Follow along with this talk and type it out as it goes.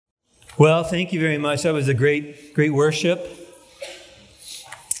Well, thank you very much. That was a great worship.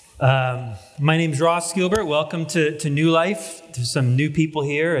 My name is Ross Gilbert. Welcome to New Life, to some new people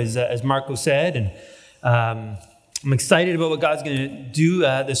here, as Marco said. And I'm excited about what God's going to do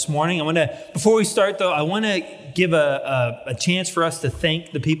this morning. Before we start, though, I want to give a chance for us to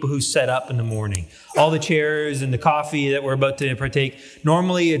thank the people who set up in the morning. All the chairs and the coffee that we're about to partake.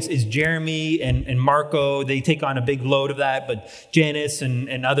 Normally, it's Jeremy and Marco. They take on a big load of that, but Janice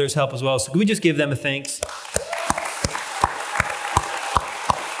and others help as well. So can we just give them a thanks?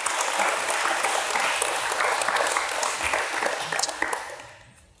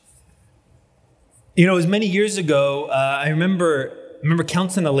 You know, it was many years ago. I remember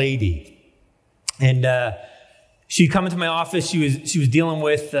counseling a lady, and she'd come into my office. She was dealing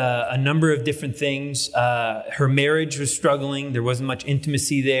with a number of different things. Her marriage was struggling. There wasn't much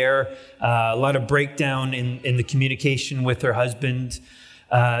intimacy there. A lot of breakdown in the communication with her husband.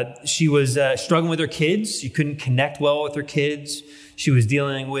 She was struggling with her kids. She couldn't connect well with her kids. She was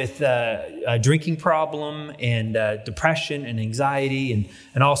dealing with a drinking problem and depression and anxiety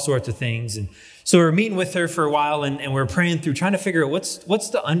and all sorts of things. And so we were meeting with her for a while, and we were praying through, trying to figure out what's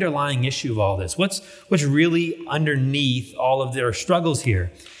the underlying issue of all this? What's really underneath all of their struggles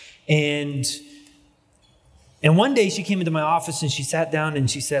here? And one day she came into my office and she sat down and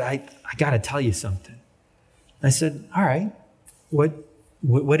she said, I got to tell you something. I said, all right, what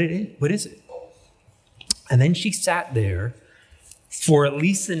is it? And then she sat there for at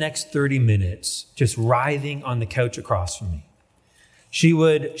least the next 30 minutes, just writhing on the couch across from me. She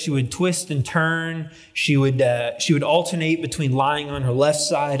would twist and turn. She would alternate between lying on her left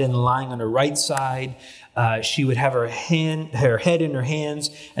side and lying on her right side. She would have her head in her hands,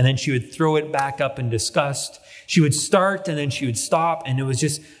 and then she would throw it back up in disgust. She would start, and then she would stop, and it was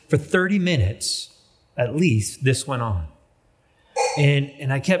just for 30 minutes, at least, this went on.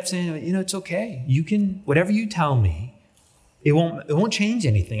 And I kept saying, you know, it's okay. You can, whatever you tell me, it won't change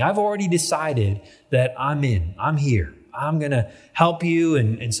anything. I've already decided that I'm here. I'm going to help you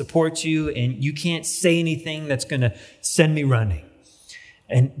and support you, and you can't say anything that's going to send me running.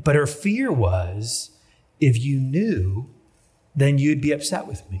 But her fear was, if you knew, then you'd be upset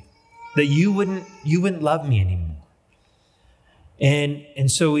with me, that you wouldn't love me anymore. And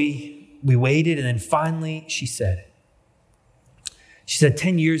so we waited, and then finally she said it. She said,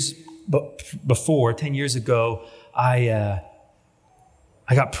 10 years ago, I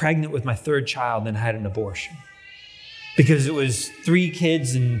got pregnant with my third child and had an abortion. Because it was 3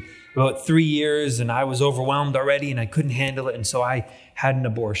 kids in about 3 years, and I was overwhelmed already, and I couldn't handle it, and so I had an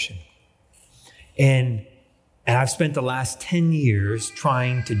abortion. And I've spent the last 10 years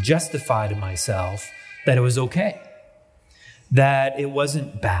trying to justify to myself that it was okay, that it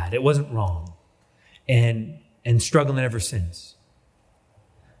wasn't bad, it wasn't wrong, and struggling ever since.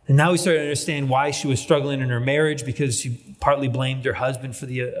 And now we started to understand why she was struggling in her marriage, because she partly blamed her husband for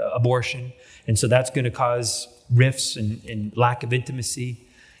the abortion, and so that's going to cause rifts and lack of intimacy.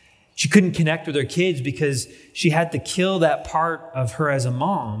 She couldn't connect with her kids because she had to kill that part of her as a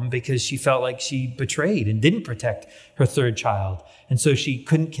mom, because she felt like she betrayed and didn't protect her third child. And so she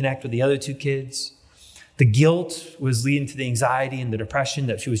couldn't connect with the other 2 kids. The guilt was leading to the anxiety and the depression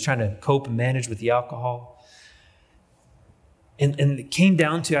that she was trying to cope and manage with the alcohol. And it came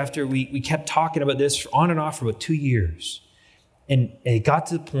down to, after we kept talking about this on and off for about 2 years. And it got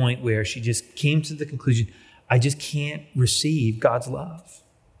to the point where she just came to the conclusion, I just can't receive God's love.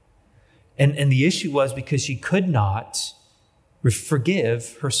 And the issue was because she could not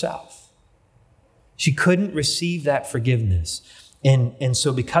forgive herself. She couldn't receive that forgiveness. And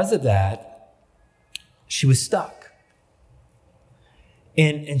so because of that, she was stuck.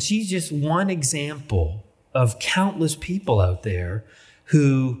 And she's just one example of countless people out there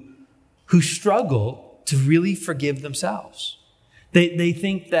who struggle to really forgive themselves. They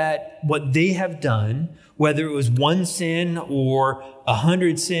think that what they have done, whether it was 1 sin or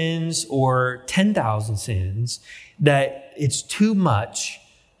 100 sins or 10,000 sins, that it's too much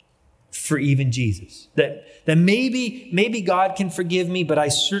for even Jesus. That maybe God can forgive me, but I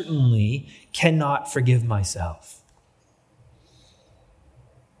certainly cannot forgive myself.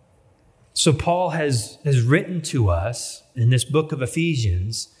 So Paul has written to us in this book of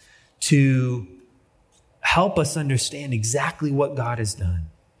Ephesians to help us understand exactly what God has done,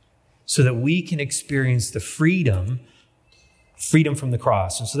 so that we can experience the freedom from the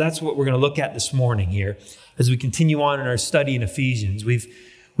cross. And so that's what we're going to look at this morning here as we continue on in our study in Ephesians. We've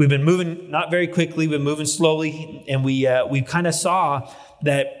been moving not very quickly, we've been moving slowly, and we kind of saw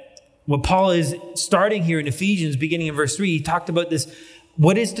that what Paul is starting here in Ephesians, beginning in verse 3, he talked about this,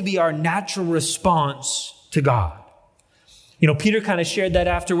 what is to be our natural response to God. Peter kind of shared that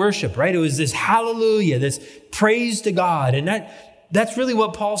after worship, right? It was this hallelujah, this praise to God. And that's really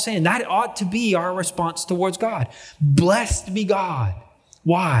what Paul's saying. That ought to be our response towards God. Blessed be God.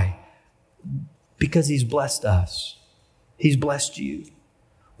 Why? Because he's blessed us. He's blessed you.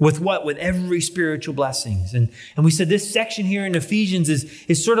 With what? With every spiritual blessings. And we said this section here in Ephesians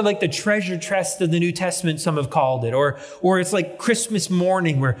is sort of like the treasure chest of the New Testament, some have called it. Or it's like Christmas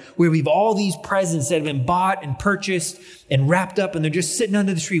morning where we've all these presents that have been bought and purchased and wrapped up, and they're just sitting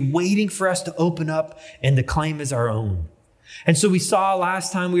under the tree waiting for us to open up and to claim as our own. And so we saw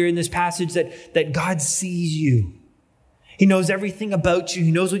last time we were in this passage that God sees you. He knows everything about you.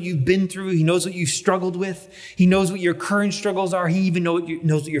 He knows what you've been through. He knows what you've struggled with. He knows what your current struggles are. He even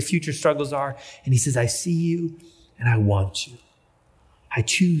knows what your future struggles are. And he says, I see you and I want you. I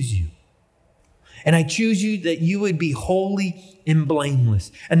choose you. And I choose you that you would be holy and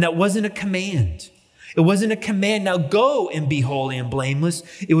blameless. And that wasn't a command. It wasn't a command, now go and be holy and blameless.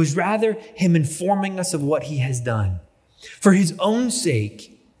 It was rather him informing us of what he has done. For his own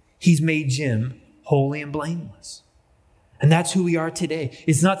sake, he's made Jim holy and blameless. And that's who we are today.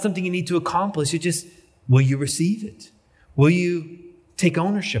 It's not something you need to accomplish. It's just, will you receive it? Will you take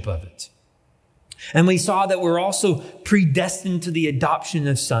ownership of it? And we saw that we're also predestined to the adoption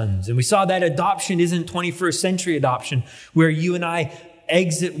of sons. And we saw that adoption isn't 21st century adoption where you and I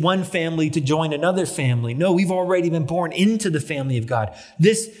exit one family to join another family. No, we've already been born into the family of God.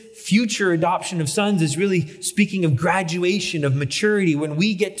 This future adoption of sons is really speaking of graduation, of maturity, when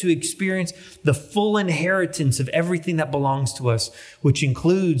we get to experience the full inheritance of everything that belongs to us, which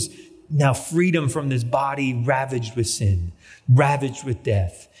includes now freedom from this body ravaged with sin, ravaged with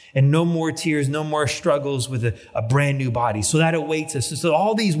death, and no more tears, no more struggles with a brand new body. So that awaits us. So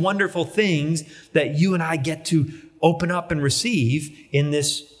all these wonderful things that you and I get to open up and receive in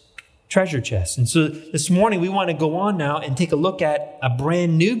this treasure chest. And so this morning we want to go on now and take a look at a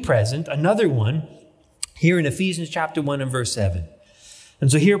brand new present, another one, here in Ephesians chapter 1 and verse 7.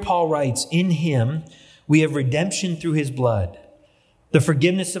 And so here Paul writes, in him we have redemption through his blood, the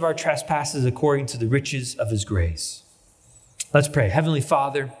forgiveness of our trespasses according to the riches of his grace. Let's pray. Heavenly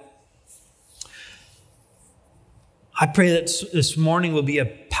Father, I pray that this morning will be a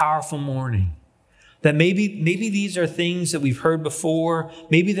powerful morning. That maybe these are things that we've heard before.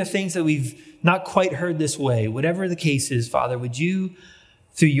 Maybe they're things that we've not quite heard this way. Whatever the case is, Father, would you,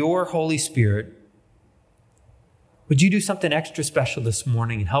 through your Holy Spirit, would you do something extra special this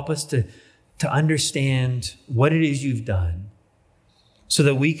morning and help us to understand what it is you've done so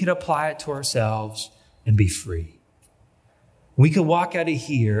that we could apply it to ourselves and be free. We could walk out of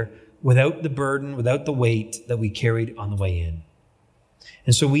here without the burden, without the weight that we carried on the way in.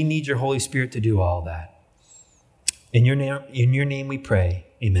 And so we need your Holy Spirit to do all that. In your name we pray.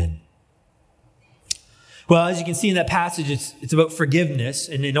 Amen. Well, as you can see in that passage, it's about forgiveness.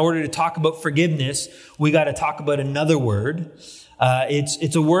 And in order to talk about forgiveness, we got to talk about another word.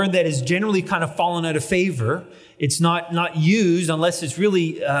 It's a word that has generally kind of fallen out of favor. It's not used unless it's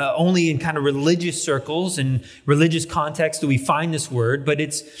really only in kind of religious circles and religious context do we find this word. But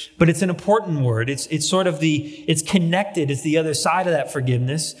it's an important word. It's sort of it's connected. It's the other side of that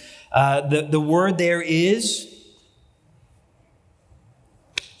forgiveness. The word there is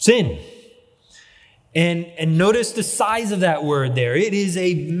sin. And notice the size of that word there. It is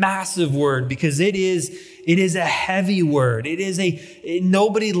a massive word because it is a heavy word.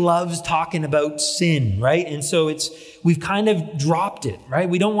 Nobody loves talking about sin, right? And so we've kind of dropped it, right?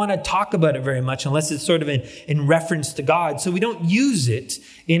 We don't want to talk about it very much unless it's sort of in reference to God. So we don't use it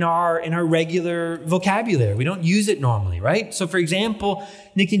in our regular vocabulary. We don't use it normally, right? So for example,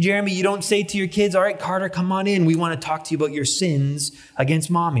 Nick and Jeremy, you don't say to your kids, all right, Carter, come on in. We want to talk to you about your sins against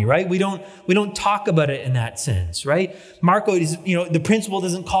mommy, right? We don't talk about it in that sense, right? Marco, the principal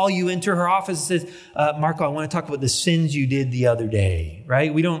doesn't call you into her office and says, Marco, I want to talk about the sins you did the other day,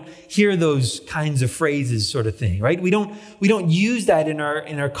 right? We don't hear those kinds of phrases sort of thing, right? We don't use that in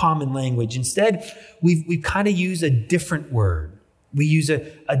our common language. Instead, we've kind of used a different word. We use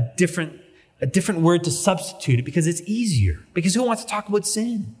a different word to substitute it because it's easier. Because who wants to talk about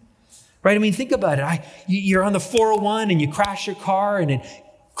sin? Right? I mean, think about it. You're on the 401 and you crash your car and it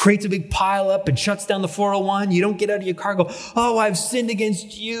creates a big pile up and shuts down the 401. You don't get out of your car and go, oh, I've sinned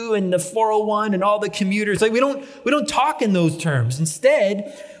against you and the 401 and all the commuters. Like we don't talk in those terms.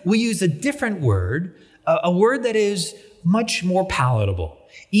 Instead, we use a different word, a word that is much more palatable,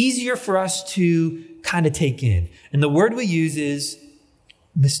 easier for us to kind of take in. And the word we use is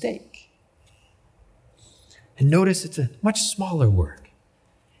mistake. And notice it's a much smaller word.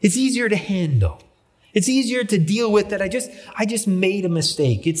 It's easier to handle. It's easier to deal with that I just made a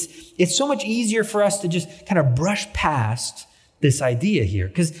mistake. It's so much easier for us to just kind of brush past this idea here.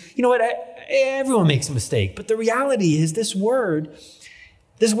 Because you know what? Everyone makes a mistake. But the reality is this word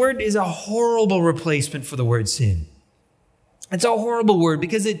is a horrible replacement for the word sin. It's a horrible word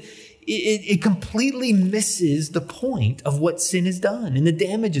because it completely misses the point of what sin has done and the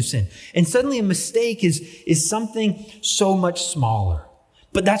damage of sin. And suddenly a mistake is something so much smaller.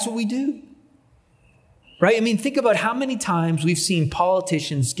 But that's what we do. Right? I mean, think about how many times we've seen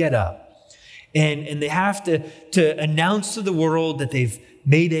politicians get up and they have to announce to the world that they've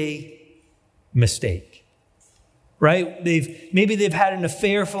made a mistake. Right? Maybe they've had an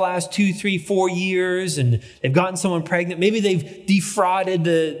affair for the last 2, 3, 4 years and they've gotten someone pregnant. Maybe they've defrauded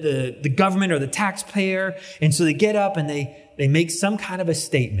the government or the taxpayer. And so they get up and they make some kind of a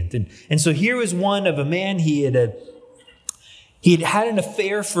statement. And so here was one of a man, he had had an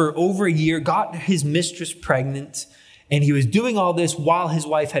affair for over a year, got his mistress pregnant, and he was doing all this while his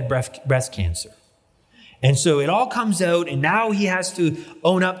wife had breast cancer. And so it all comes out, and now he has to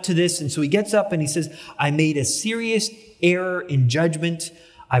own up to this. And so he gets up and he says, I made a serious error in judgment.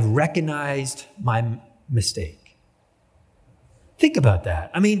 I've recognized my mistake. Think about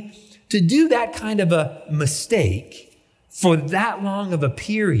that. I mean, to do that kind of a mistake for that long of a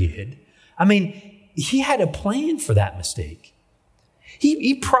period, I mean, he had a plan for that mistake.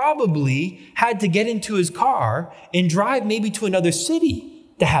 He probably had to get into his car and drive maybe to another city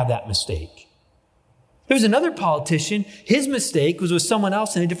to have that mistake. There was another politician, his mistake was with someone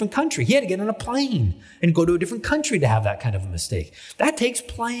else in a different country. He had to get on a plane and go to a different country to have that kind of a mistake. That takes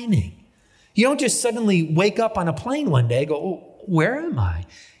planning. You don't just suddenly wake up on a plane one day and go, oh, where am I?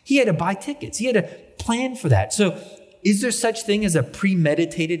 He had to buy tickets. He had to plan for that. So is there such thing as a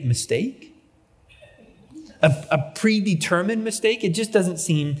premeditated mistake? A predetermined mistake? It just doesn't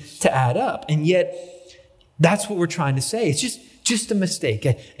seem to add up. And yet, that's what we're trying to say. It's just a mistake,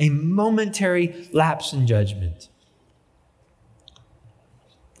 a momentary lapse in judgment.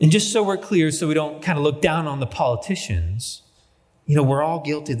 And just so we're clear, so we don't kind of look down on the politicians, we're all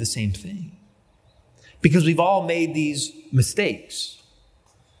guilty of the same thing. Because we've all made these mistakes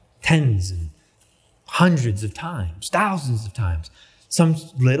tens and hundreds of times, thousands of times. Some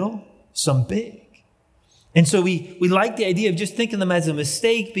little, some big. And so we like the idea of just thinking them as a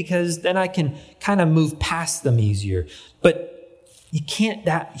mistake because then I can kind of move past them easier. But you can't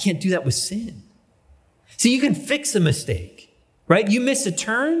do that with sin. See, you can fix a mistake, right? You miss a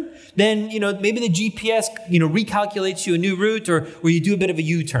turn, then, maybe the GPS, recalculates you a new route or you do a bit of a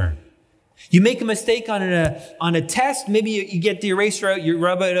U-turn. You make a mistake on a test, maybe you get the eraser out, you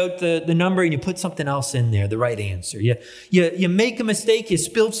rub out the number and you put something else in there, the right answer. You make a mistake, you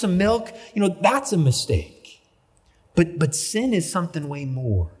spilled some milk, that's a mistake. But sin is something way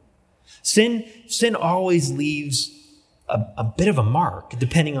more. Sin always leaves a bit of a mark,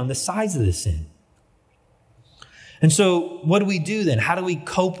 depending on the size of the sin. And so what do we do then? How do we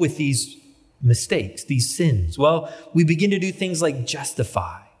cope with these mistakes, these sins? Well, we begin to do things like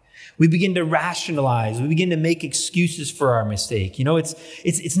justify. We begin to rationalize. We begin to make excuses for our mistake.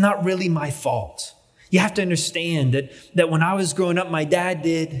 It's not really my fault. You have to understand that when I was growing up, my dad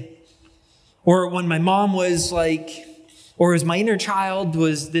did. Or when my mom was or as my inner child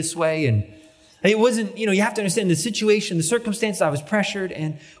was this way. And it wasn't, you have to understand the situation, the circumstances, I was pressured,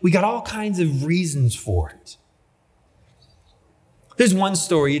 and we got all kinds of reasons for it. There's one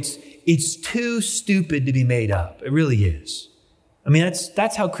story, it's too stupid to be made up. It really is. I mean,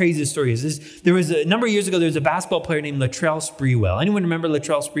 that's how crazy the story is. There was a number of years ago, there was a basketball player named Latrell Sprewell. Anyone remember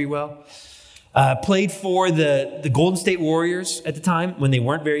Latrell Sprewell? Played for the Golden State Warriors at the time when they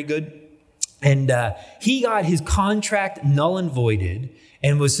weren't very good. And he got his contract null and voided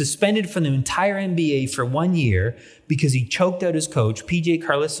and was suspended from the entire NBA for 1 year because he choked out his coach, PJ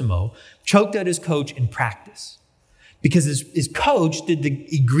Carlesimo, choked out his coach in practice. Because his coach did the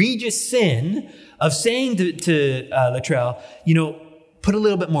egregious sin of saying to Latrell, put a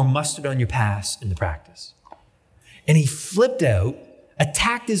little bit more mustard on your pass in the practice. And he flipped out,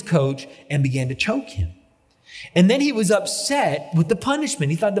 attacked his coach, and began to choke him. And then he was upset with the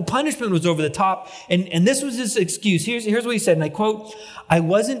punishment. He thought the punishment was over the top. And this was his excuse. Here's what he said, and I quote, I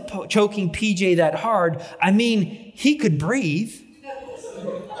wasn't choking PJ that hard. I mean, he could breathe.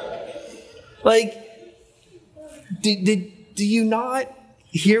 Do you not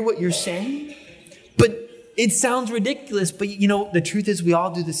hear what you're saying? But it sounds ridiculous. But, the truth is we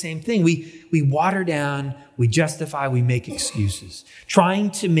all do the same thing. We water down, we justify, we make excuses, trying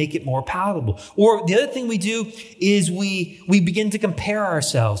to make it more palatable. Or the other thing we do is we begin to compare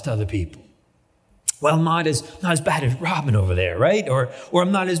ourselves to other people. Well, I'm not as bad as Robin over there, right? Or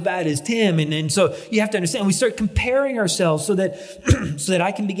I'm not as bad as Tim. And so you have to understand, we start comparing ourselves so that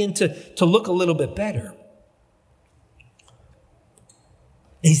I can begin to look a little bit better.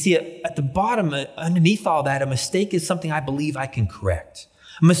 And you see, at the bottom, underneath all that, a mistake is something I believe I can correct.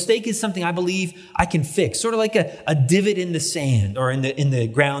 A mistake is something I believe I can fix, sort of like a divot in the sand or in the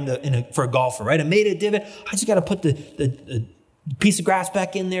ground for a golfer, right? I made a divot. I just got to put the piece of grass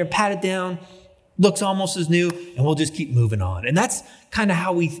back in there, pat it down, looks almost as new, and we'll just keep moving on. And that's kind of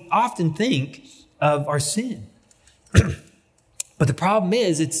how we often think of our sin. But the problem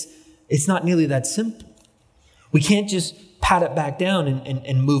is, it's not nearly that simple. We can't just pat it back down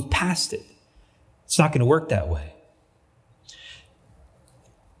and move past it. It's not going to work that way.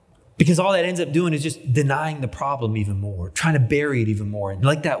 Because all that ends up doing is just denying the problem even more, trying to bury it even more. And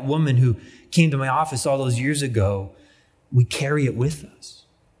like that woman who came to my office all those years ago, we carry it with us.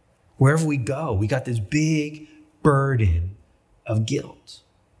 Wherever we go, we got this big burden of guilt,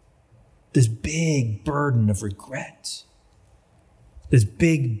 this big burden of regret, this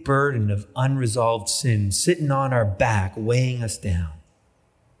big burden of unresolved sin sitting on our back, weighing us down.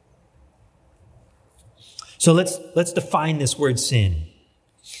 So let's define this word sin,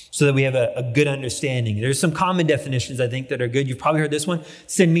 so that we have a good understanding. There's some common definitions, I think, that are good. You've probably heard this one.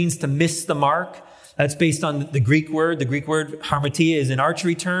 Sin means to miss the mark. That's based on the Greek word. The Greek word harmatia is an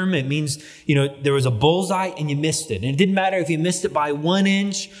archery term. It means, there was a bullseye and you missed it. And it didn't matter if you missed it by 1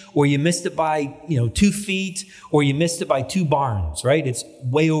 inch or you missed it by, 2 feet or you missed it by 2 barns, right? It's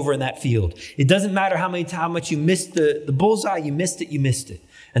way over in that field. It doesn't matter how much you missed the bullseye. You missed it.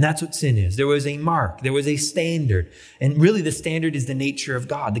 And that's what sin is. There was a mark. There was a standard. And really the standard is the nature of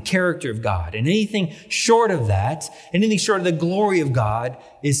God, the character of God. And anything short of that, anything short of the glory of God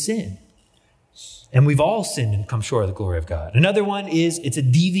is sin. And we've all sinned and come short of the glory of God. Another one is it's a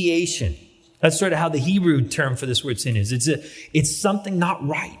deviation. That's sort of how the Hebrew term for this word sin is. It's something not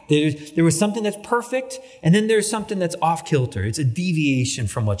right. There was something that's perfect, and then there's something that's off kilter. It's a deviation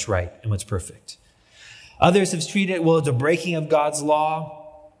from what's right and what's perfect. Others have treated it, it's a breaking of God's law.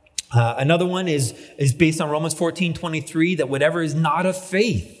 Another one is based on Romans 14:23, that whatever is not of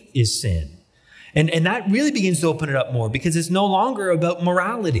faith is sin. And that really begins to open it up more, because it's no longer about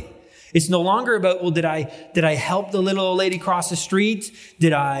morality. It's no longer about, did I help the little old lady cross the street?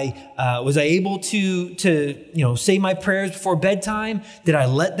 Was I able to say my prayers before bedtime? Did I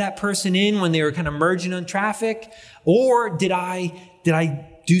let that person in when they were kind of merging on traffic? Or did I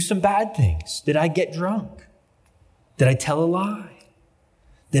do some bad things? Did I get drunk? Did I tell a lie?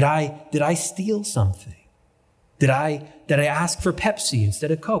 Did I steal something? Did I ask for Pepsi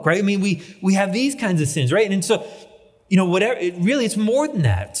instead of Coke, right? I mean, we have these kinds of sins, right? And so, whatever, it's more than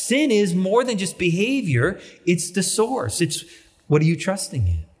that. Sin is more than just behavior. It's the source. It's what are you trusting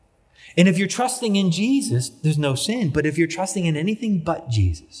in? And if you're trusting in Jesus, there's no sin. But if you're trusting in anything but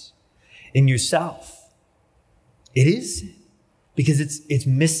Jesus, in yourself, it is sin, because it's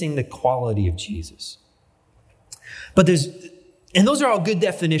missing the quality of Jesus. And those are all good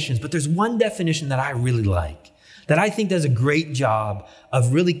definitions, but there's one definition that I really like, that I think does a great job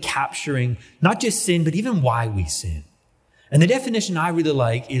of really capturing not just sin, but even why we sin. And the definition I really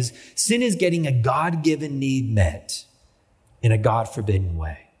like is sin is getting a God-given need met in a God-forbidden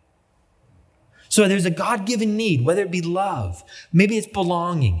way. So there's a God-given need, whether it be love, maybe it's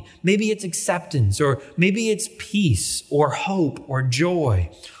belonging, maybe it's acceptance, or maybe it's peace or hope or joy,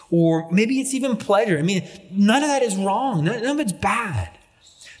 or maybe it's even pleasure. I mean, none of that is wrong. None of it's bad.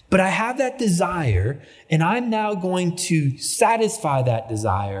 But I have that desire, and I'm now going to satisfy that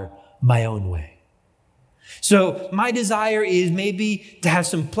desire my own way. So my desire is maybe to have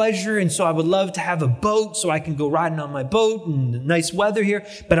some pleasure, and so I would love to have a boat so I can go riding on my boat in the nice weather here,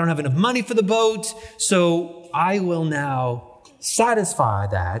 but I don't have enough money for the boat, so I will now satisfy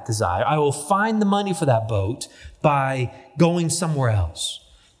that desire. I will find the money for that boat by going somewhere else,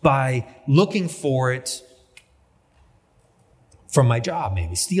 by looking for it from my job,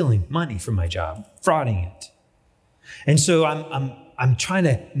 maybe stealing money from my job, frauding it. And so I'm trying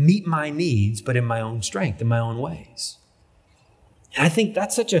to meet my needs, but in my own strength, in my own ways. And I think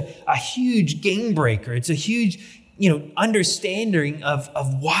that's such a huge game breaker. It's a huge, understanding of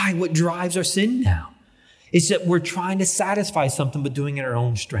what drives our sin now. It's that we're trying to satisfy something, but doing it in our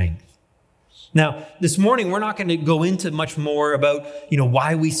own strength. Now, this morning, we're not going to go into much more about,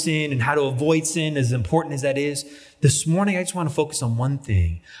 why we sin and how to avoid sin, as important as that is. This morning, I just want to focus on one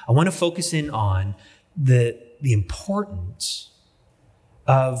thing. I want to focus in on the importance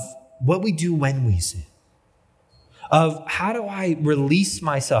of what we do when we sin. Of how do I release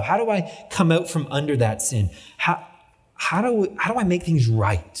myself? How do I come out from under that sin? How do I make things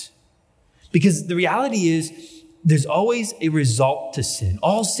right? Because the reality is there's always a result to sin.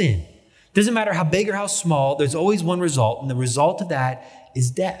 All sin. Doesn't matter how big or how small, there's always one result, and the result of that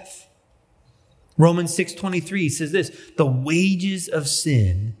is death. Romans 6:23 says this, the wages of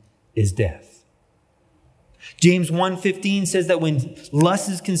sin is death. James 1:15 says that when lust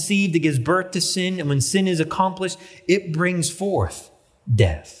is conceived, it gives birth to sin. And when sin is accomplished, it brings forth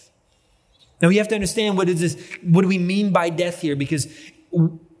death. Now we have to understand what do we mean by death here? Because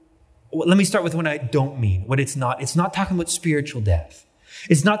let me start with what I don't mean, what it's not. It's not talking about spiritual death.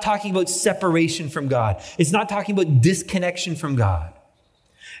 It's not talking about separation from God. It's not talking about disconnection from God.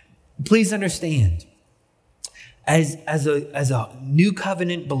 Please understand, as a new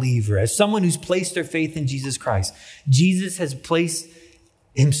covenant believer, as someone who's placed their faith in Jesus Christ, Jesus has placed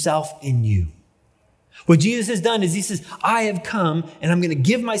himself in you. What Jesus has done is he says, I have come and I'm going to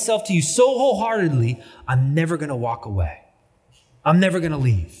give myself to you so wholeheartedly, I'm never going to walk away. I'm never going to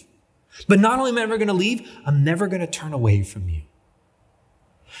leave. But not only am I never going to leave, I'm never going to turn away from you.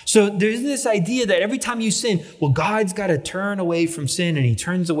 So there's this idea that every time you sin, well, God's got to turn away from sin and he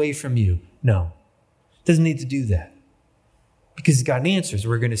turns away from you. No, doesn't need to do that because he's got answers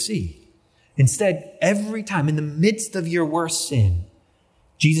we're going to see. Instead, every time in the midst of your worst sin,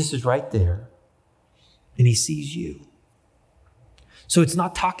 Jesus is right there and he sees you. So it's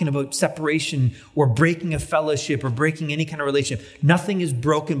not talking about separation or breaking a fellowship or breaking any kind of relationship. Nothing is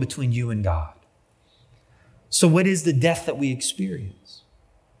broken between you and God. So what is the death that we experience?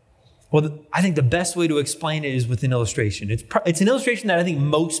 Well, I think the best way to explain it is with an illustration. It's an illustration that I think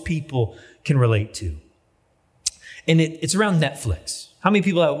most people can relate to. And it's around Netflix. How many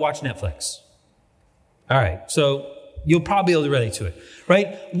people have watched Netflix? All right, so you'll probably be able to relate to it,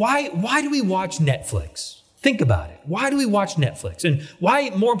 right? Why do we watch Netflix? Think about it. Why do we watch Netflix? And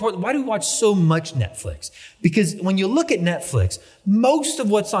more importantly, why do we watch so much Netflix? Because when you look at Netflix, most of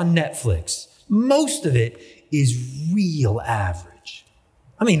what's on Netflix, most of it is real average.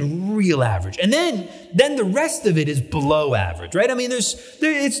 I mean, real average. And then the rest of it is below average, right? I mean,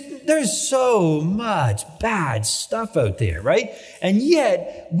 there's so much bad stuff out there, right? And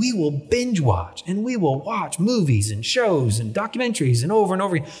yet we will binge watch and we will watch movies and shows and documentaries and over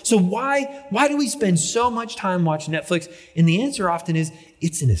again. So why do we spend so much time watching Netflix? And the answer often is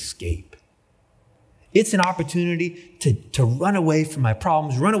it's an escape. It's an opportunity to run away from my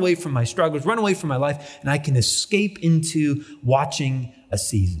problems, run away from my struggles, run away from my life, and I can escape into watching a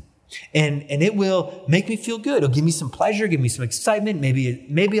season. And it will make me feel good. It'll give me some pleasure, give me some excitement.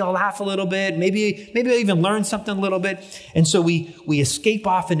 Maybe I'll laugh a little bit. Maybe I'll even learn something a little bit. And so we escape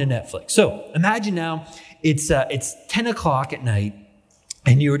off into Netflix. So imagine now it's 10 o'clock at night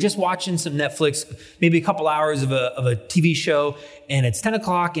and you were just watching some Netflix, maybe a couple hours of a TV show, and it's 10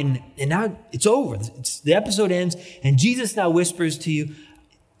 o'clock and now it's over. The episode ends and Jesus now whispers to you,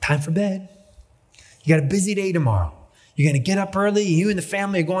 time for bed. You got a busy day tomorrow. You're going to get up early. You and the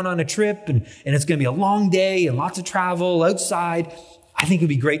family are going on a trip and it's going to be a long day and lots of travel outside. I think it would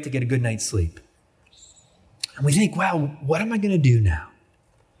be great to get a good night's sleep. And we think, wow, what am I going to do now?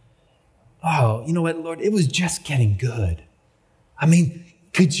 Oh, you know what, Lord? It was just getting good. I mean,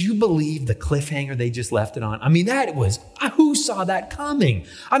 could you believe the cliffhanger they just left it on? I mean, who saw that coming?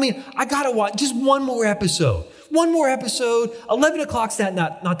 I mean, I got to watch just one more episode. 11 o'clock's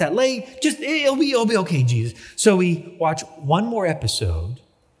not that late. Just, it'll be okay, Jesus. So we watch one more episode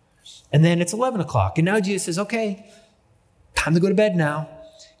and then it's 11 o'clock. And now Jesus says, okay, time to go to bed now.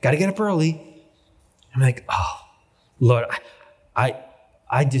 Got to get up early. I'm like, oh, Lord,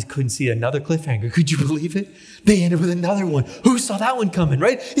 I just couldn't see another cliffhanger. Could you believe it? They ended with another one. Who saw that one coming,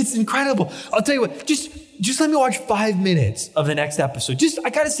 right? It's incredible. I'll tell you what, just let me watch 5 minutes of the next episode. I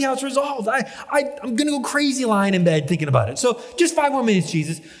got to see how it's resolved. I'm going to go crazy lying in bed thinking about it. So just 5 more minutes,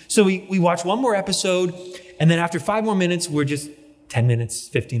 Jesus. So we watch one more episode. And then after 5 more minutes, we're just 10 minutes,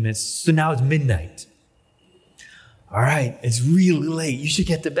 15 minutes. So now it's midnight. All right. It's really late. You should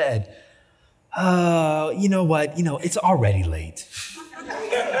get to bed. You know what? It's already late.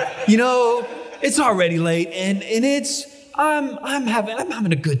 It's already late and I'm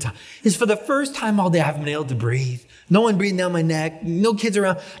having a good time. It's for the first time all day I haven't been able to breathe. No one breathing down my neck, no kids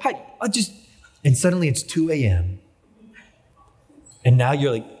around. And suddenly it's 2 a.m. And now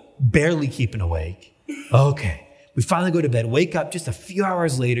you're like barely keeping awake. Okay. We finally go to bed, wake up just a few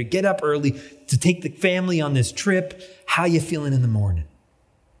hours later, get up early to take the family on this trip. How you feeling in the morning?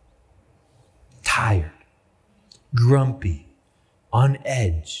 Tired, grumpy, on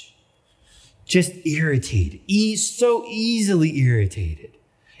edge, just irritated, so easily irritated,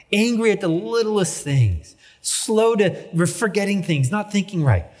 angry at the littlest things, slow to forgetting things, not thinking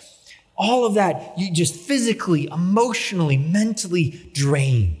right. All of that, you just physically, emotionally, mentally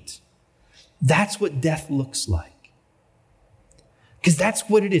drained. That's what death looks like. Because that's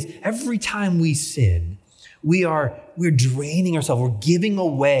what it is. Every time we sin, we're draining ourselves. We're giving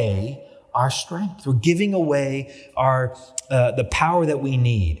away our strength. We're giving away the power that we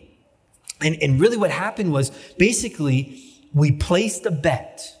need. And really what happened was basically we placed a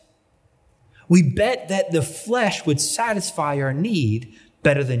bet. We bet that the flesh would satisfy our need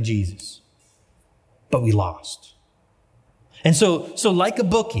better than Jesus. But we lost. And so like a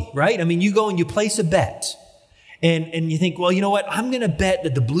bookie, right? I mean, you go and you place a bet. And you think, well, you know what? I'm going to bet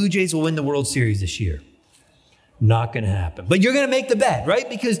that the Blue Jays will win the World Series this year. Not going to happen. But you're going to make the bet, right?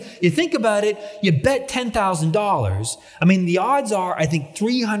 Because you think about it, you bet $10,000. I mean, the odds are, I think,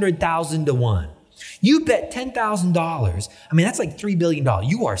 300,000 to 1. You bet $10,000. I mean, that's like $3 billion.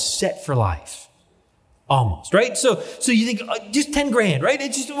 You are set for life. Almost, right? So you think just 10 grand, right?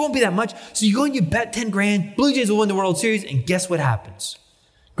 It won't be that much. So you go and you bet 10 grand. Blue Jays will win the World Series. And guess what happens?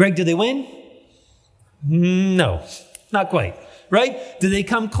 Greg, did they win? No, not quite, right? Did they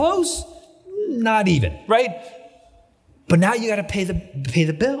come close? Not even, right? But now you got to pay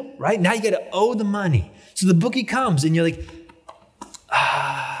the bill, right? Now you got to owe the money. So the bookie comes and you're like,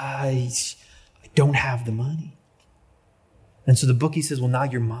 I don't have the money. And so the bookie says, well, now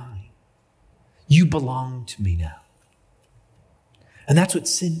you're mine. You belong to me now. And that's what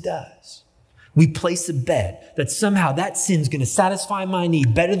sin does. We place a bet that somehow that sin's going to satisfy my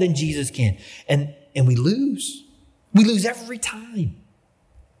need better than Jesus can. And we lose. We lose every time.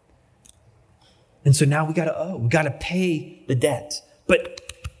 And so now we got to owe. We got to pay the debt. But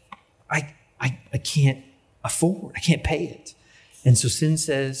I can't afford. I can't pay it. And so sin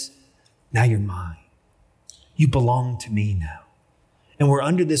says, now you're mine. You belong to me now. And we're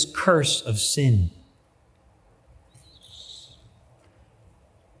under this curse of sin.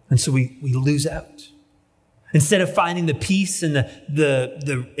 And so we lose out. Instead of finding the peace and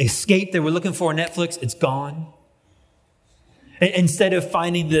the escape that we're looking for on Netflix, it's gone. Instead of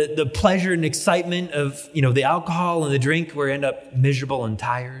finding the pleasure and excitement of, the alcohol and the drink, we end up miserable and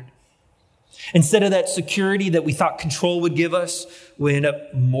tired. Instead of that security that we thought control would give us, we end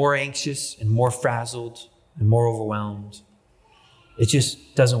up more anxious and more frazzled and more overwhelmed. It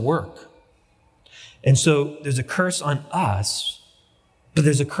just doesn't work. And so there's a curse on us, but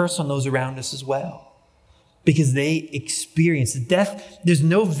there's a curse on those around us as well. Because they experience death. There's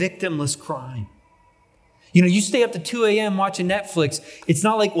no victimless crime. You stay up to 2 a.m. watching Netflix. It's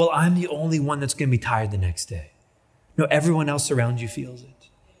not like, well, I'm the only one that's going to be tired the next day. No, everyone else around you feels it.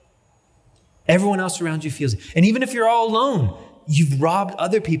 Everyone else around you feels it. And even if you're all alone, you've robbed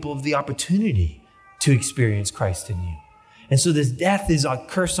other people of the opportunity to experience Christ in you. And so this death is a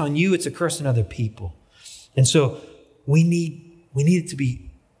curse on you. It's a curse on other people. And so we need it to be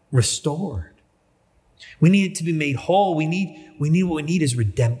restored. We need it to be made whole. What we need is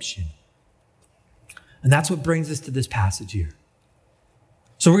redemption. And that's what brings us to this passage here.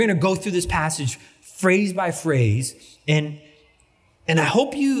 So we're going to go through this passage phrase by phrase. And I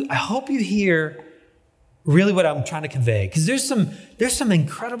hope you hear really what I'm trying to convey. Because there's some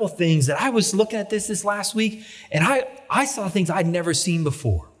incredible things that I was looking at this last week, and I saw things I'd never seen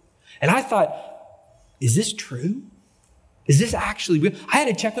before. And I thought, is this true? Is this actually real? I had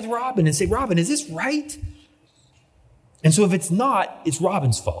to check with Robin and say, Robin, is this right? And so if it's not, it's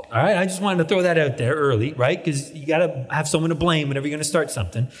Robin's fault. All right. I just wanted to throw that out there early, right? Because you got to have someone to blame whenever you're going to start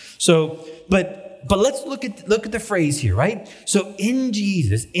something. So, but let's look at the phrase here, right? So in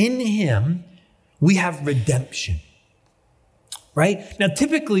Jesus, in him, we have redemption, right? Now,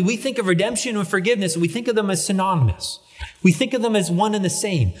 typically we think of redemption and forgiveness and we think of them as synonymous. We think of them as one and the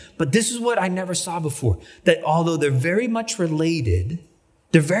same. But this is what I never saw before, that although they're very much related,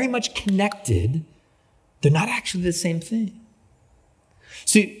 they're very much connected, they're not actually the same thing.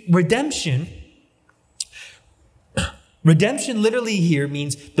 See, redemption literally here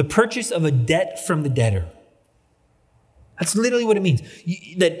means the purchase of a debt from the debtor. That's literally what it means.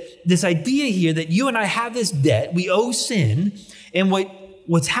 That this idea here that you and I have this debt, we owe sin, and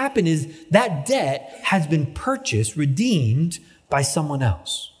what's happened is that debt has been purchased, redeemed by someone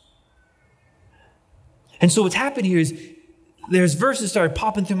else. And so what's happened here is there's verses started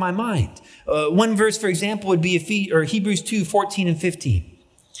popping through my mind. One verse, for example, would be Hebrews 2, 14 and 15.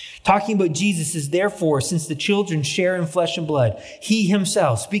 Talking about Jesus is therefore, since the children share in flesh and blood, he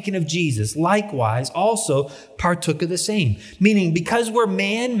himself, speaking of Jesus, likewise also partook of the same. Meaning, because we're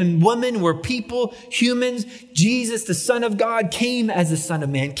man and woman, we're people, humans, Jesus, the Son of God, came as the Son of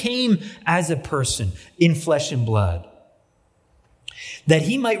Man, came as a person in flesh and blood. That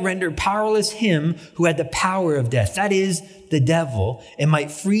he might render powerless him who had the power of death, that is, the devil, and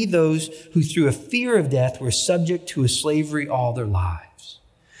might free those who through a fear of death were subject to a slavery all their lives.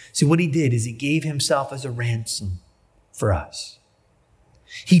 See, what he did is he gave himself as a ransom for us.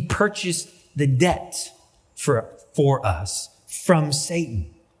 He purchased the debt for us from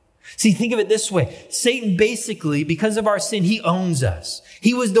Satan. See, think of it this way. Satan basically, because of our sin, he owns us.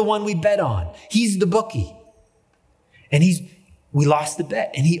 He was the one we bet on. He's the bookie. And we lost the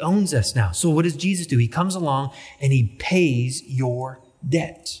bet and he owns us now. So what does Jesus do? He comes along and he pays your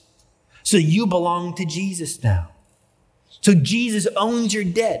debt. So you belong to Jesus now. So Jesus owns your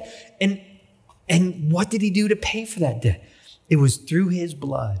debt. And what did he do to pay for that debt? It was through his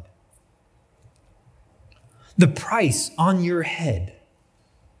blood. The price on your head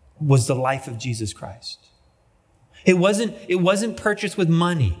was the life of Jesus Christ. It wasn't purchased with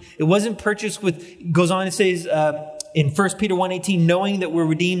money. It wasn't purchased with, goes on and says in 1 Peter 1:18, knowing that we're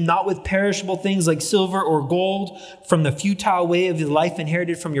redeemed not with perishable things like silver or gold from the futile way of the life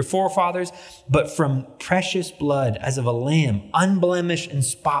inherited from your forefathers, but from precious blood as of a lamb, unblemished and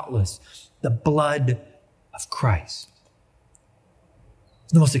spotless, the blood of Christ.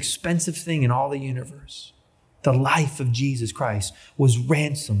 It's the most expensive thing in all the universe. The life of Jesus Christ was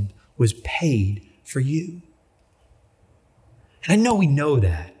ransomed, was paid for you. And I know we know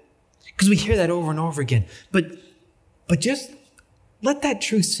that because we hear that over and over again. But just let that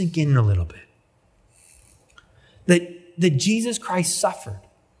truth sink in a little bit. That Jesus Christ suffered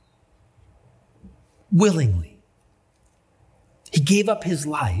willingly. He gave up his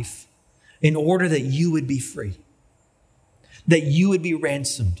life in order that you would be free, that you would be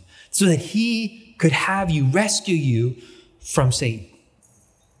ransomed, so that he could have you, rescue you from Satan.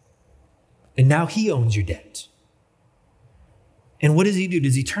 And now he owns your debt. And what does he do?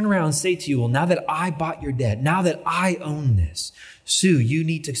 Does he turn around and say to you, well, now that I bought your debt, now that I own this, Sue, you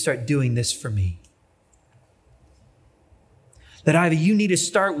need to start doing this for me. That either you need to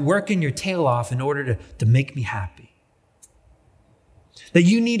start working your tail off in order to make me happy. That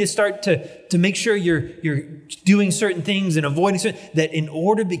you need to start to make sure you're doing certain things and avoiding certain, that in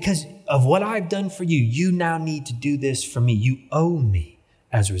order, because of what I've done for you, you now need to do this for me. You owe me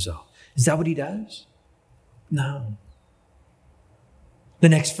as a result. Is that what he does? No. The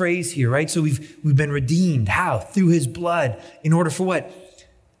next phrase here, right? So we've been redeemed. How? Through his blood. In order for what?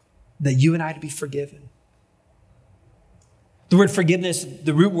 That you and I to be forgiven. The word forgiveness,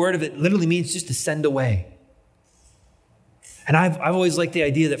 the root word of it literally means just to send away. And I've always liked the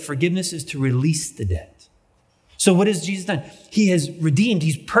idea that forgiveness is to release the debt. So what has Jesus done? He has redeemed.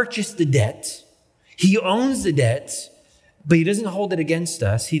 He's purchased the debt. He owns the debt, but he doesn't hold it against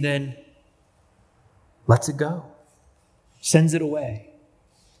us. He then lets it go, sends it away.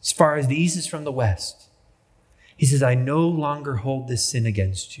 As far as the east is from the west, he says, I no longer hold this sin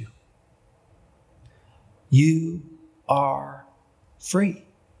against you. You are free.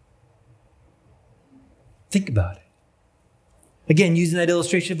 Think about it. Again, using that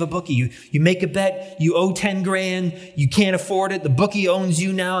illustration of a bookie, you make a bet, you owe 10 grand, you can't afford it. The bookie owns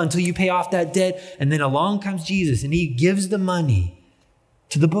you now until you pay off that debt. And then along comes Jesus and he gives the money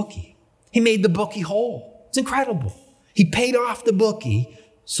to the bookie. He made the bookie whole. It's incredible. He paid off the bookie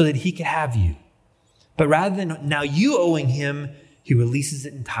so that he could have you. But rather than now you owing him, he releases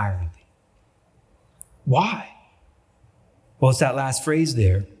it entirely. Why? Well, it's that last phrase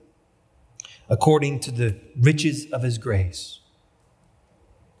there. According to the riches of his grace.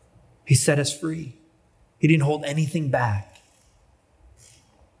 He set us free. He didn't hold anything back.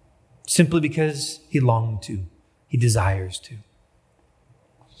 Simply because he longed to. He desires to.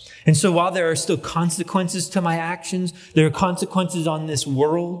 And so while there are still consequences to my actions, there are consequences on this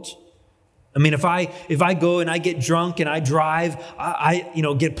world. I mean, if I go and I get drunk and I drive, I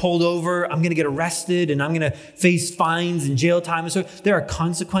get pulled over, I'm going to get arrested and I'm going to face fines and jail time. And so there are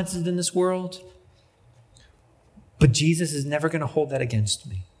consequences in this world. But Jesus is never going to hold that against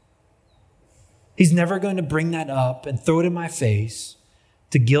me. He's never going to bring that up and throw it in my face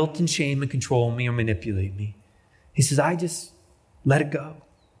to guilt and shame and control me or manipulate me. He says, I just let it go.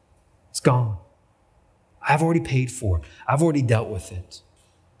 It's gone. I've already paid for it. I've already dealt with it.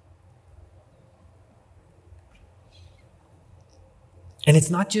 And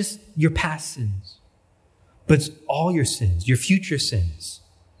it's not just your past sins, but it's all your sins, your future sins.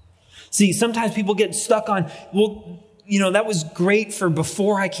 See, sometimes people get stuck on, well, that was great for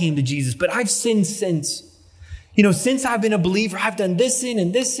before I came to Jesus, but I've sinned since. Since I've been a believer, I've done this sin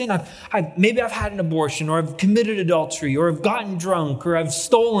and this sin. Maybe I've had an abortion, or I've committed adultery, or I've gotten drunk, or I've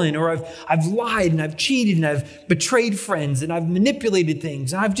stolen, or I've lied and I've cheated and I've betrayed friends and I've manipulated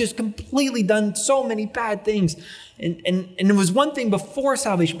things. And I've just completely done so many bad things. And it was one thing before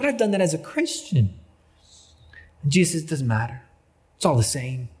salvation, but I've done that as a Christian. And Jesus says, it doesn't matter. It's all the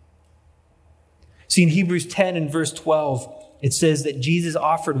same. See, in Hebrews 10 and verse 12, it says that Jesus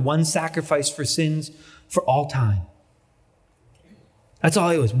offered one sacrifice for sins for all time. That's all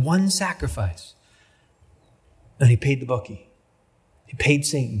it was, one sacrifice. And he paid the bookie. He paid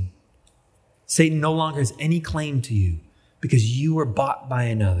Satan. Satan no longer has any claim to you because you were bought by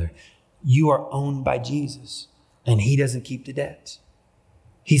another. You are owned by Jesus, and he doesn't keep the debt.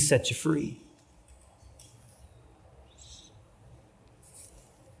 He set you free.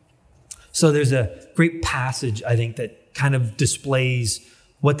 So there's a great passage, I think, that kind of displays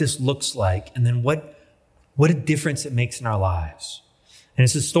what this looks like and then what a difference it makes in our lives. And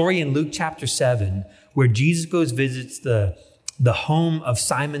it's a story in Luke chapter 7 where Jesus visits the home of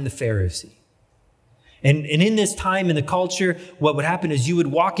Simon the Pharisee. And in this time in the culture, what would happen is you would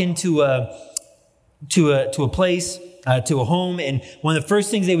walk into a place, to a home, and one of the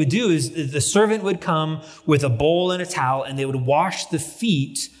first things they would do is the servant would come with a bowl and a towel, and they would wash the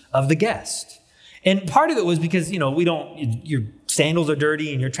feet of the guest. And part of it was because, your sandals are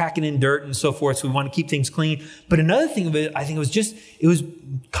dirty and you're tracking in dirt and so forth, so we want to keep things clean. But another thing of it, I think it was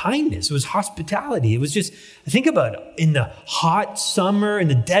kindness. It was hospitality. It was just, think about it, in the hot summer, in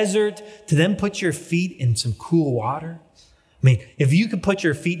the desert, to then put your feet in some cool water. I mean, if you could put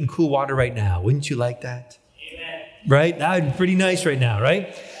your feet in cool water right now, wouldn't you like that? Amen. Right? That would be pretty nice right now,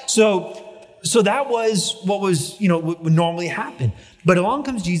 right? So that was what would normally happen. But along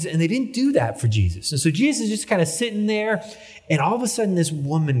comes Jesus, and they didn't do that for Jesus. And so Jesus is just kind of sitting there, and all of a sudden this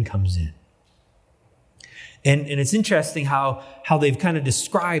woman comes in. And it's interesting how they've kind of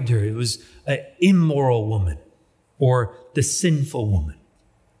described her. It was an immoral woman or the sinful woman.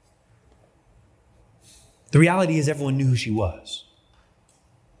 The reality is everyone knew who she was.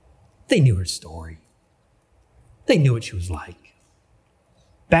 They knew her story. They knew what she was like.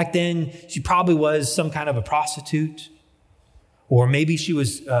 Back then, she probably was some kind of a prostitute, or maybe she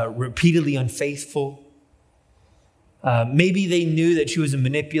was repeatedly unfaithful. Maybe they knew that she was a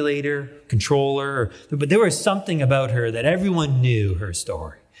manipulator, controller, but there was something about her that everyone knew her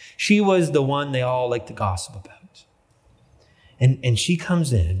story. She was the one they all liked to gossip about. And she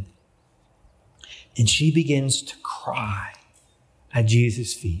comes in and she begins to cry at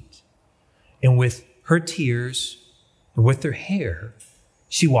Jesus' feet. And with her tears, and with her hair,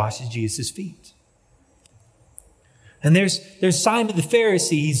 she washes Jesus' feet. And there's Simon the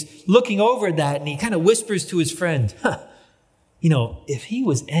Pharisee. He's looking over at that and he kind of whispers to his friend, if he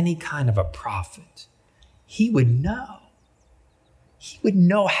was any kind of a prophet, he would know. He would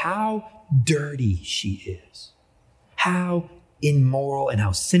know how dirty she is, how immoral and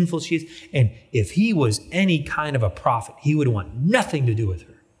how sinful she is. And if he was any kind of a prophet, he would want nothing to do with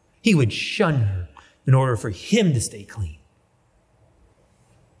her. He would shun her in order for him to stay clean.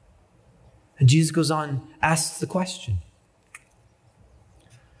 And Jesus goes on, asks the question,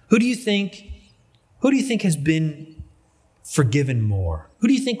 who do you think has been forgiven more? Who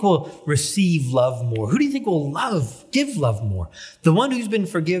do you think will receive love more? Who do you think will give love more? The one who's been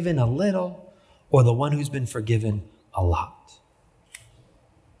forgiven a little or the one who's been forgiven a lot?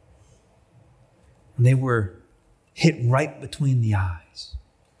 And they were hit right between the eyes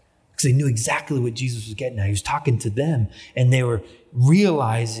because they knew exactly what Jesus was getting at. He was talking to them and they were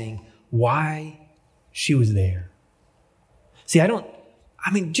realizing why she was there. See,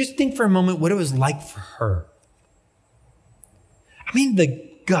 just think for a moment what it was like for her.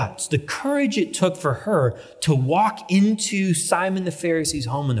 The guts, the courage it took for her to walk into Simon the Pharisee's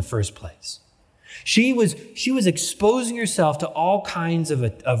home in the first place. She was exposing herself to all kinds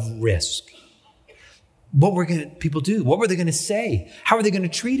of risk. What were people do? What were they going to say? How were they going to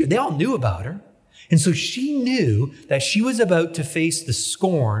treat her? They all knew about her. And so she knew that she was about to face the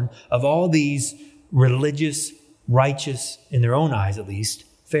scorn of all these religious, righteous, in their own eyes at least,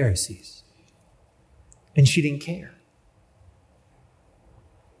 Pharisees. And she didn't care.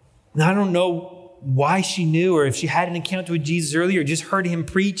 Now, I don't know why she knew or if she had an encounter with Jesus earlier or just heard him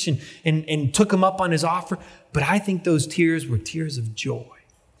preach and took him up on his offer, but I think those tears were tears of joy.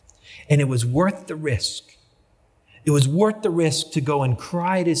 And it was worth the risk. It was worth the risk to go and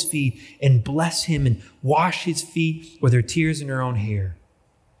cry at his feet and bless him and wash his feet with her tears in her own hair.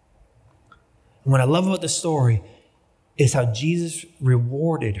 And what I love about the story is how Jesus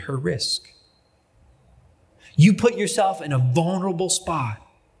rewarded her risk. You put yourself in a vulnerable spot,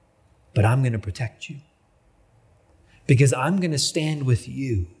 but I'm going to protect you because I'm going to stand with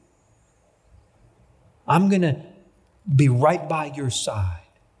you. I'm going to be right by your side.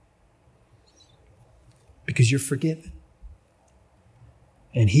 Because you're forgiven.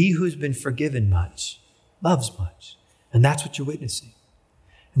 And he who's been forgiven much loves much. And that's what you're witnessing.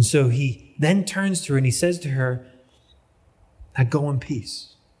 And so he then turns to her and he says to her, now go in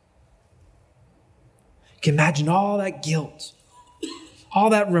peace. You can imagine all that guilt, all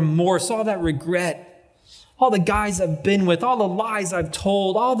that remorse, all that regret, all the guys I've been with, all the lies I've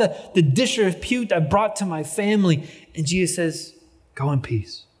told, all the disrepute I've brought to my family. And Jesus says, go in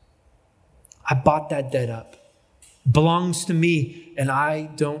peace. I bought that debt up. It belongs to me, and I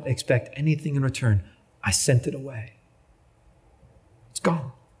don't expect anything in return. I sent it away. It's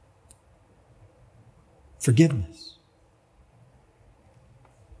gone. Forgiveness.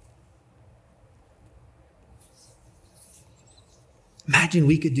 Imagine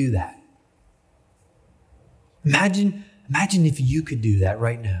we could do that. Imagine if you could do that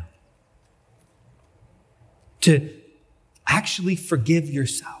right now. To actually forgive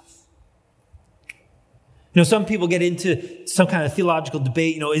yourself. Some people get into some kind of theological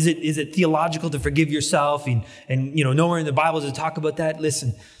debate. Is it theological to forgive yourself? And nowhere in the Bible does it talk about that.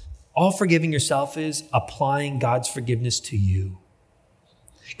 Listen, all forgiving yourself is applying God's forgiveness to you.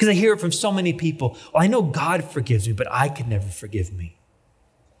 Because I hear it from so many people. Well, I know God forgives me, but I could never forgive me.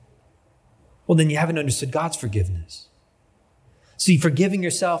 Well, then you haven't understood God's forgiveness. See, forgiving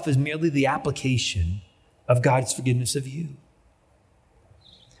yourself is merely the application of God's forgiveness of you.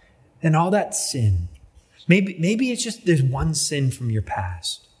 And all that sin, maybe it's just there's one sin from your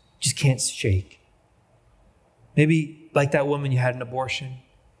past, just can't shake. Maybe like that woman, you had an abortion.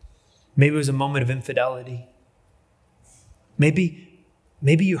 Maybe it was a moment of infidelity. Maybe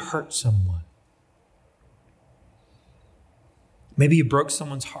you hurt someone. Maybe you broke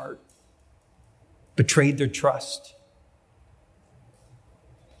someone's heart, betrayed their trust.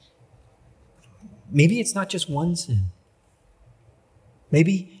 Maybe it's not just one sin.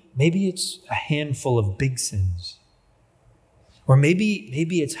 Maybe it's a handful of big sins. Or maybe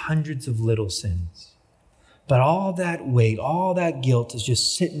it's hundreds of little sins. But all that weight, all that guilt is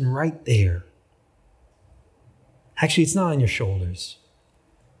just sitting right there. Actually, it's not on your shoulders.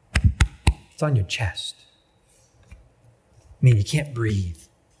 It's on your chest. You can't breathe.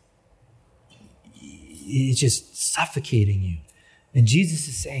 It's just suffocating you. And Jesus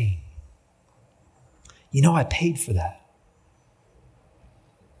is saying, I paid for that.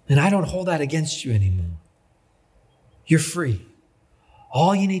 And I don't hold that against you anymore. You're free.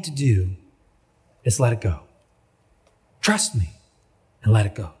 All you need to do is let it go. Trust me and let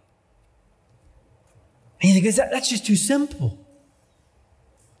it go. And you think, that's just too simple.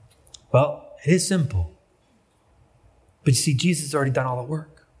 Well, it is simple. But you see, Jesus has already done all the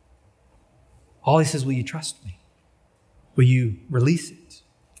work. All he says, will you trust me? Will you release it?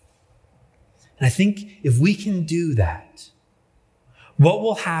 And I think if we can do that, what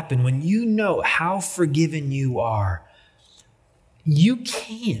will happen when you know how forgiven you are, you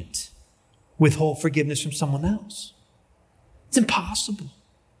can't withhold forgiveness from someone else. It's impossible.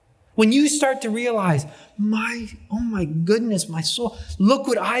 When you start to realize, oh my goodness, my soul, look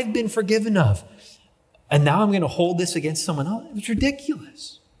what I've been forgiven of. And now I'm going to hold this against someone else. It's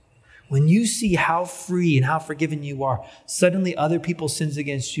ridiculous. When you see how free and how forgiven you are, suddenly other people's sins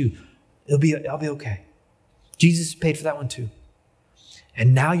against you, I'll be okay. Jesus paid for that one too.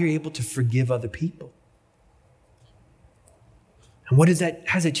 And now you're able to forgive other people. And what is that?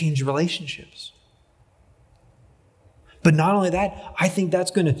 How does it change relationships? But not only that, I think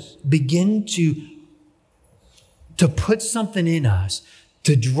that's going to begin to put something in us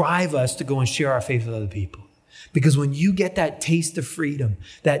to drive us to go and share our faith with other people. Because when you get that taste of freedom,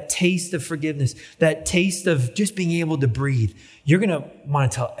 that taste of forgiveness, that taste of just being able to breathe, you're going to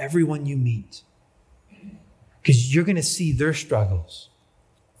want to tell everyone you meet. Because you're going to see their struggles.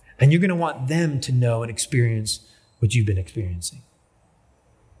 And you're going to want them to know and experience what you've been experiencing.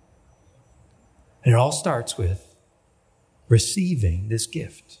 And it all starts with receiving this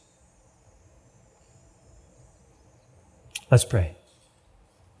gift. Let's pray.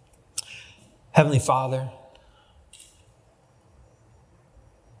 Heavenly Father,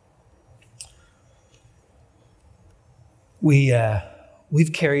 we've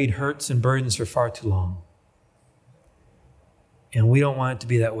carried hurts and burdens for far too long. And we don't want it to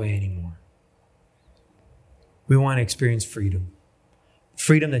be that way anymore. We want to experience freedom.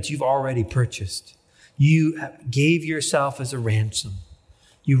 Freedom that you've already purchased. You gave yourself as a ransom.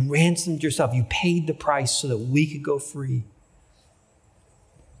 You ransomed yourself. You paid the price so that we could go free.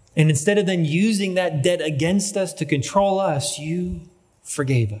 And instead of then using that debt against us to control us, you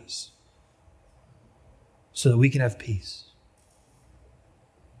forgave us so that we can have peace.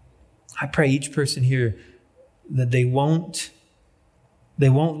 I pray each person here that they won't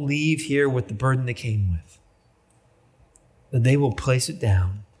leave here with the burden they came with. That they will place it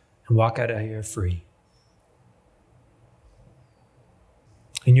down and walk out of here free.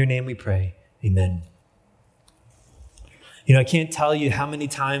 In your name we pray. Amen. I can't tell you how many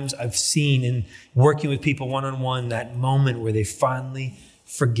times I've seen in working with people one-on-one that moment where they finally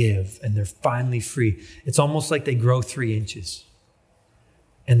forgive and they're finally free. It's almost like they grow 3 inches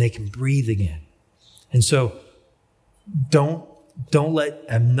and they can breathe again. And so don't Don't let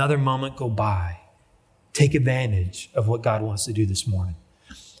another moment go by. Take advantage of what God wants to do this morning.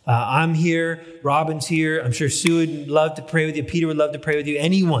 I'm here. Robin's here. I'm sure Sue would love to pray with you. Peter would love to pray with you.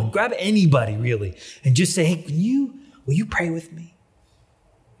 Anyone. Grab anybody, really. And just say, hey, will you pray with me?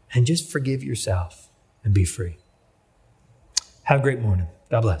 And just forgive yourself and be free. Have a great morning.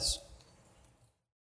 God bless.